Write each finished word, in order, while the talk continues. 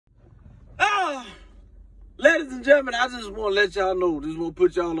ladies and gentlemen, I just want to let y'all know, just want to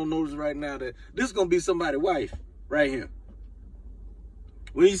put y'all on notice right now that this is going to be somebody's wife right here.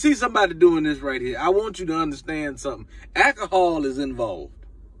 When you see somebody doing this right here, I want you to understand something. Alcohol is involved.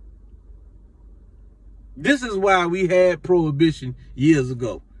 This is why we had prohibition years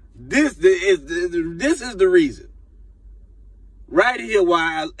ago. This is the reason. Right here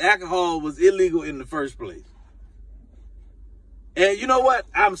why alcohol was illegal in the first place. And you know what?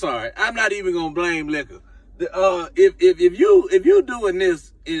 I'm sorry. I'm not even gonna blame liquor. If you doing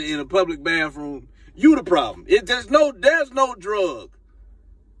this in a public bathroom, you the problem. There's no drug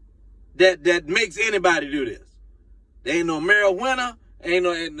that makes anybody do this. There ain't no marijuana, ain't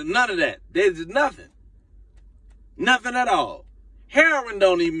none of that. There's nothing. Nothing at all. Heroin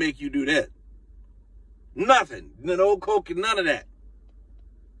don't even make you do that. Nothing. No coke, none of that.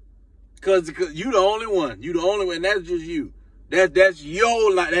 Cause you the only one. You the only one. That's just you. That's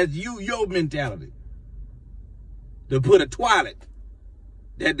your life. That's your mentality. To put a toilet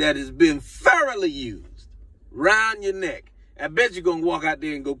that has been thoroughly used round your neck. I bet you're gonna walk out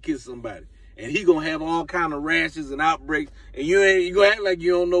there and go kiss somebody. And he gonna have all kind of rashes and outbreaks. And you gonna act like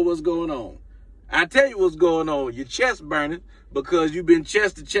you don't know what's going on. I tell you what's going on. Your chest burning because you've been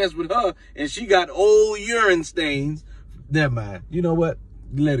chest to chest with her and she got old urine stains. Never mind. You know what?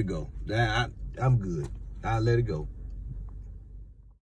 Let it go. I'm good. I'll let it go.